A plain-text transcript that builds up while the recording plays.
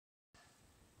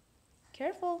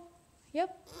Careful. Yep.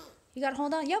 You gotta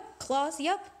hold on. Yep. Claws.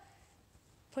 Yep.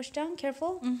 Push down.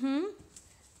 Careful.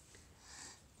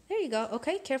 There you go.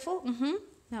 Okay. Careful.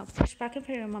 Now push back and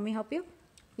forth. Mommy help you.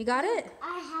 You got it?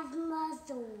 I have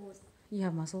muscles. You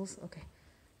have muscles? Okay.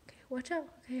 Okay. Watch out.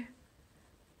 Okay. Here.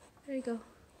 There you go.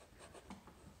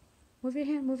 Move your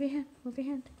hand. Move your hand. Move your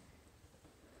hand.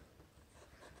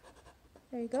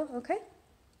 There you go. Okay.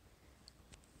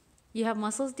 You have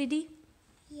muscles, Didi?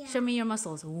 Yeah. Show me your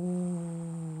muscles.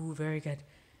 Ooh, very good.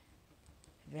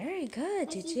 Very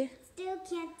good, Gigi. Still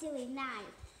can't do a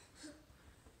knife.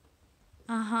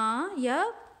 Yep.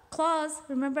 Claws.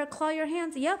 Remember, claw your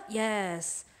hands. Yep.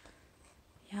 Yes.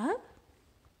 Yep.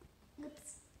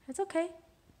 Oops. It's okay.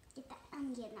 Get that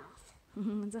onion off.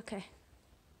 It's okay.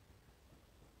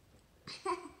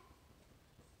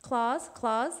 Claws.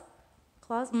 Claws.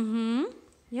 Claws.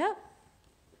 Yep.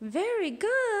 Very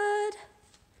good.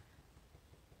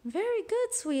 Very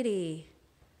good, sweetie.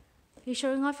 Are you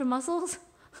showing off your muscles?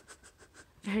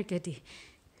 Very good, Dee.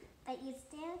 But you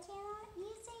still cannot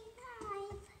use a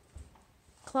knife.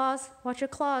 Claws. Watch your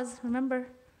claws. Remember.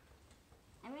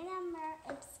 I remember.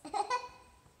 Oops.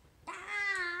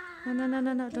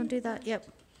 No. Don't do that. Yep.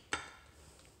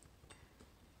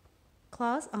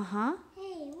 Claws.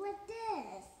 Hey, what's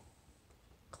this?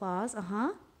 Claws.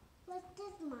 What's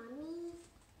this, Mommy?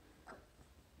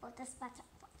 Oh, the spots.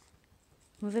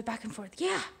 Move it back and forth.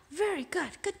 Yeah. Very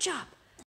good. Good job.